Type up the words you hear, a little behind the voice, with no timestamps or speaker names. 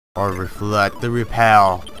Or reflect the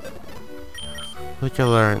repel. We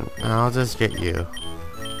can learn. I'll just get you.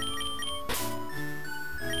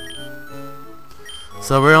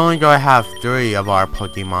 So we're only gonna have 3 of our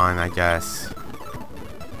Pokemon, I guess.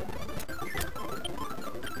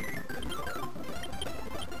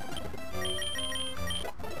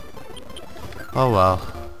 Oh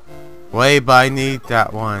well. Wait, but I need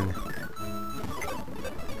that one.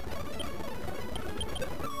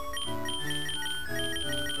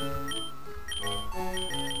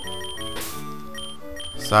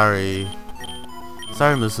 Sorry.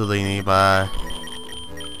 Sorry, Mussolini, but...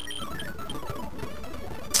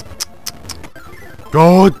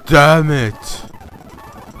 God damn it!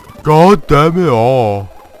 God damn it all!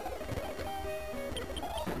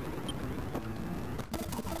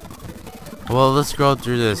 Well, let's go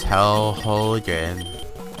through this hellhole again.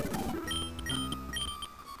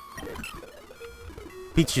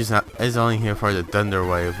 Pichu's is only here for the Thunder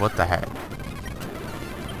Wave. What the heck?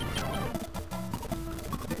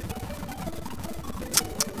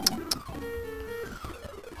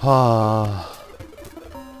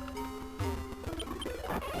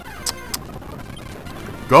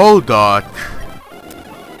 Go, Doc!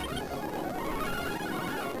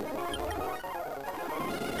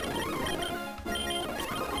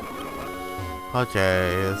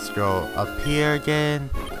 Okay, let's go up here again.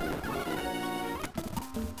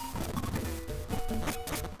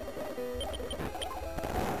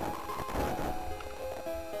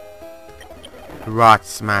 Rock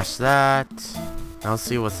smash that. Now let's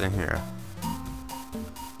see what's in here.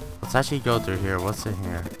 Let's actually go through here. What's in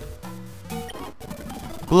here?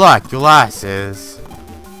 Black glasses.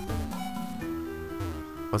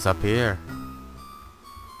 What's up here?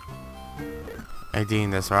 Anything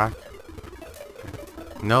in this rock?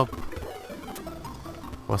 Nope.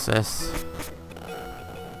 What's this?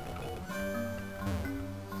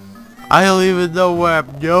 I don't even know where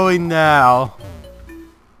I'm going now.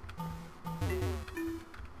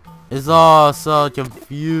 It's all so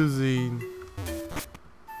confusing.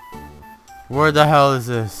 Where the hell is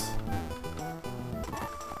this?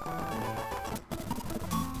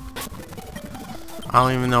 I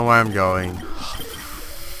don't even know where I'm going.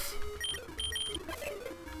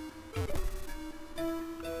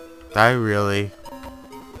 Did I really?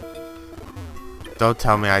 Don't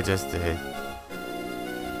tell me I just did.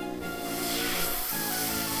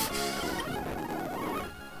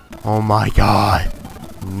 Oh my god.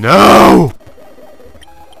 No!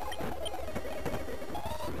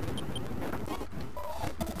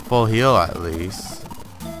 Full heal at least.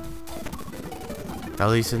 That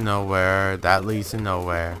leads to nowhere. That leads to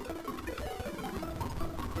nowhere.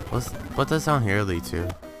 What does down here lead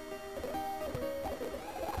to?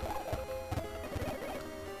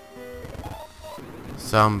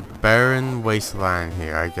 Some barren wasteland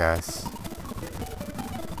here, I guess.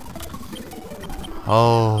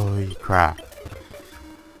 Holy crap.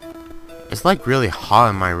 It's like really hot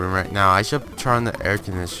in my room right now. I should turn on the air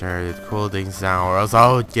conditioner to cool things down, or else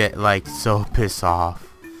I would get like so pissed off.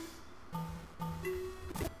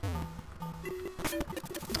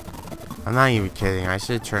 I'm not even kidding. I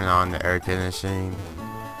should turn on the air conditioning.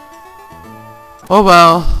 Oh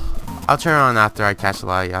well. I'll turn it on after I catch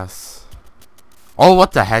Latias. Oh,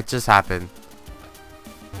 what the heck just happened?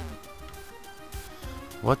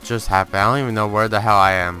 What just happened? I don't even know where the hell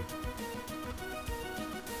I am.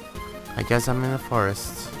 I guess I'm in the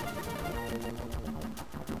forest.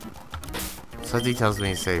 Something tells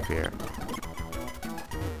me it's safe here.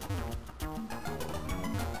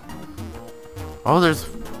 Oh, there's...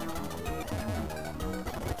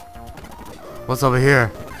 What's over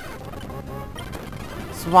here?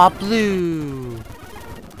 Swablu!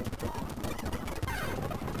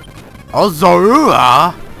 Oh,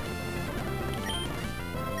 Zorua!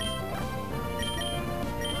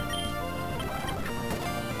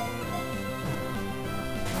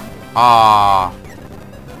 Ah,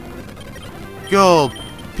 go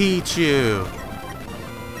Pichu!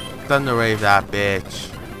 Thunder Wave that bitch.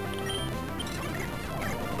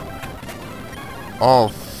 Oh,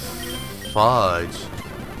 fudge.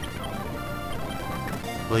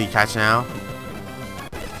 Will you catch now?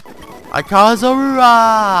 I call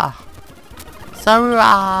Zorua!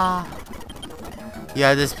 Zorua!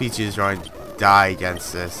 Yeah, this Pichu is going to die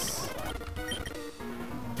against this.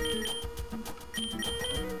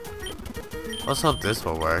 Let's hope this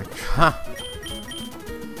will work. Huh.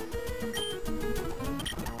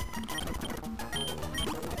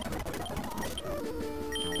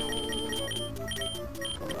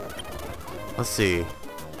 Let's see.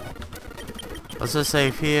 Let's just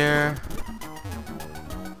save here.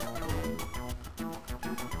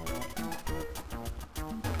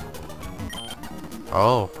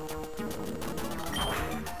 Oh.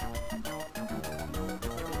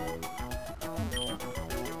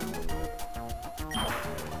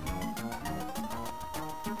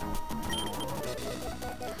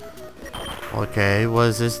 Okay, what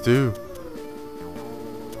does this do?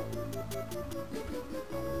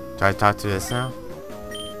 Do I talk to this now?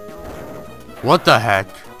 What the heck?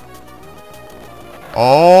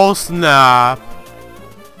 Oh snap!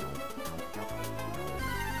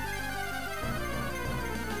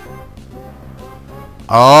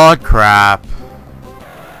 Oh crap!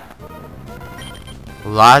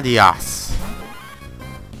 Latias.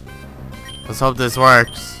 Let's hope this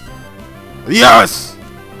works. Yes!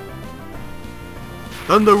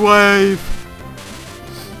 Thunder wave!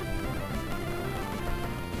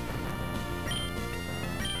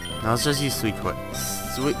 Now let's just use sweet quick.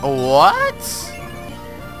 Sweet. What?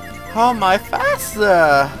 How am I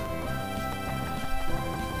faster?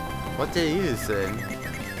 What did you use then?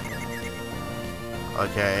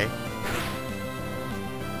 Okay.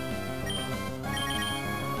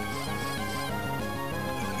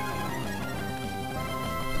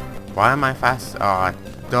 Why am I fast? Oh,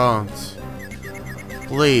 don't.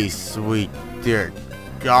 Please, sweet dear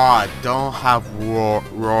God, don't have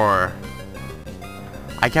roar.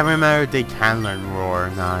 I can't remember if they can learn roar or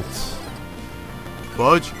not.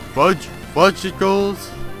 Fudge, it goes.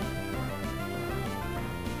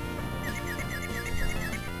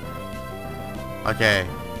 Okay.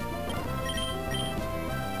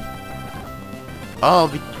 Oh,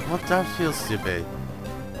 what? That feels stupid.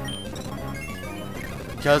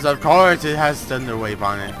 Because of course it has thunder wave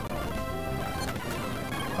on it.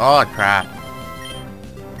 Oh crap.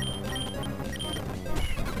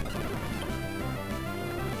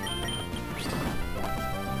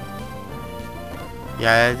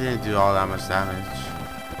 Yeah, it didn't do all that much damage.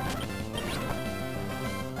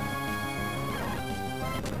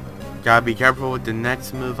 Gotta be careful with the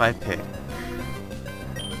next move I pick.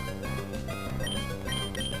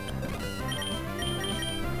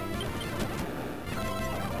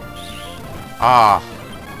 Ah.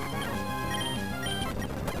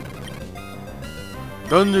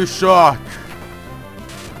 Thunder shock.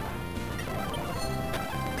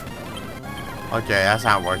 Okay, that's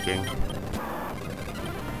not working.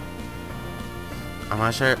 I'm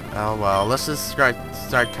not sure. Oh well, let's just start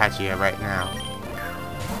catching it right now.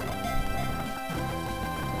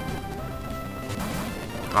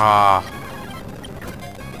 Ah.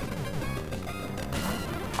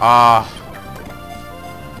 Ah.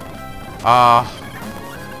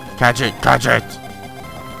 Ah. Catch it, catch it.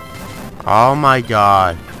 Oh my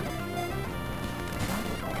god.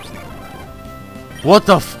 What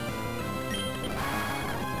the f—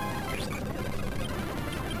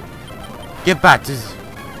 Get back to—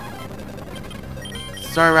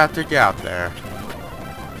 Sorry Raptor, get out there.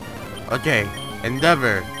 Okay,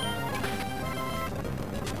 Endeavor.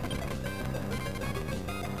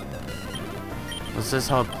 Let's just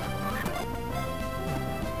hope.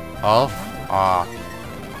 Oh? Ah.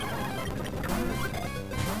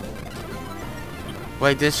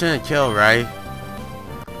 Wait, this shouldn't kill, right?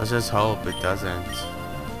 Let's just hope it doesn't.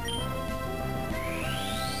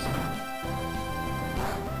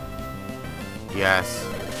 Yes.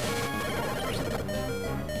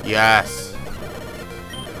 Yes.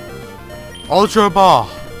 Ultra Ball!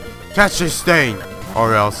 Catch this stain!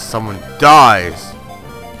 Or else someone dies!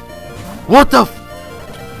 What the f—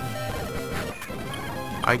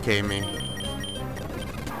 I came in.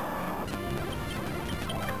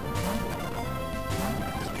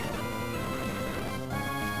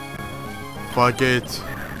 Fuck it.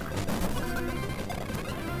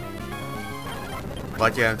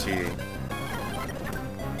 Fuck it, I'm cheating.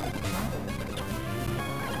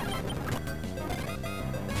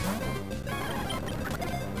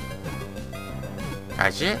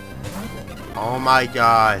 Catch it? Oh my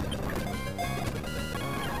god.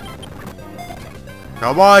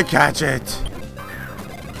 Come on, catch it!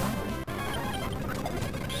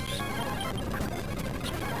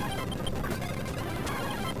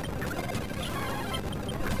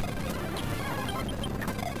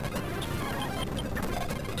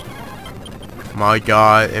 My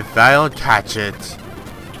god, if I don't catch it.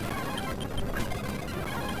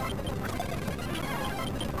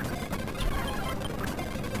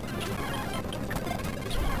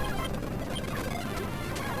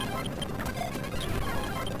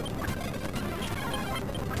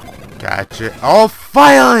 Catch it. Oh,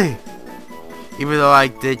 finally! Even though I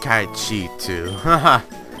did kind of cheat too.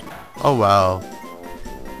 Oh well.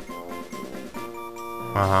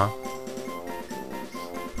 Uh-huh.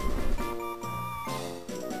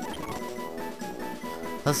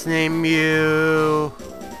 Let's name you...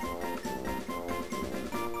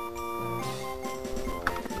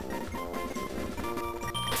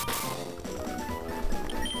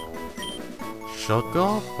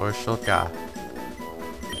 Shoko or Shoka?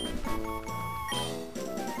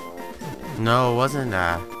 No, it wasn't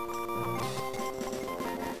that.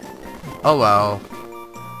 Oh well.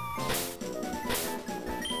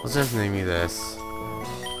 Let's just name you this.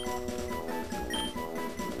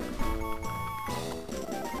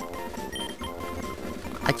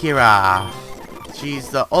 Akira. She's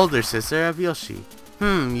the older sister of Yoshi.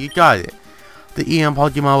 You got it. The EM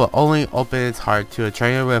Pokemon will only open its heart to a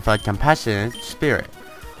trainer with a compassionate spirit.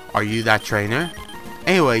 Are you that trainer?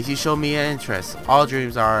 Anyways, you showed me an interest. All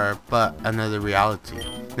dreams are but another reality.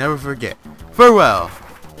 Never forget. Farewell!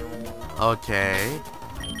 Okay.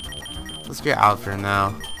 Let's get out for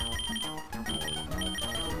now.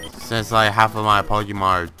 Since like half of my Pokemon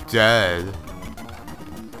are dead.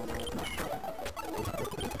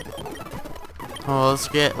 Well, let's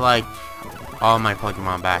get like all my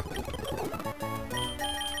Pokemon back.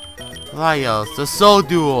 Latias, the Soul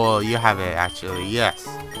Duel! You have it actually, yes.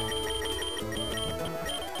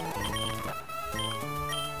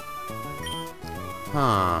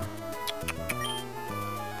 Huh.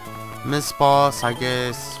 Miss Boss, I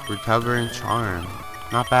guess, Recovering Charm.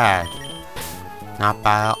 Not bad. Not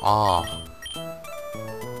bad at all.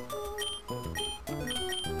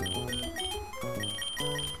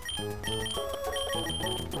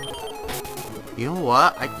 You know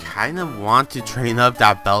what? I kind of want to train up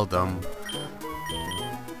that Beldum.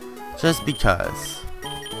 Just because.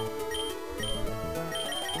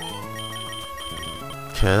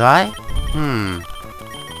 Could I?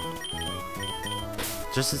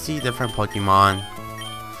 Just to see different Pokemon.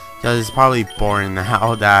 Because it's probably boring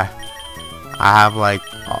now that I have like,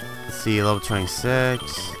 let's see, level 26.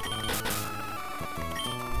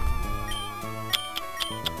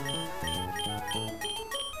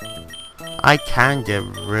 I can get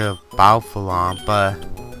rid of Balfalon, but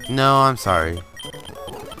no, I'm sorry.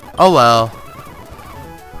 Oh well.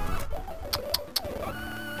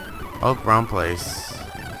 Oh, wrong place.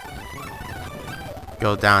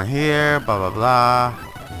 Go down here, blah blah blah.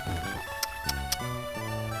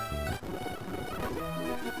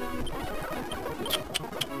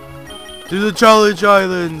 To the Challenge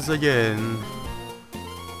Islands again.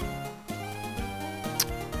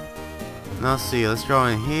 Now see, let's go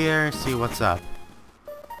in here, see what's up.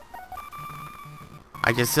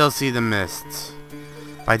 I can still see the mist.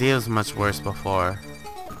 My day was much worse before.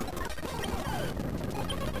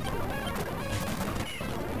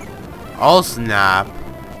 Oh snap.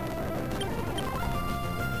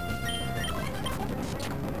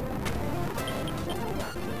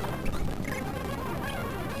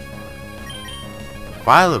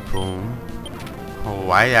 Vileplume? Oh,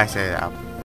 why did I say that?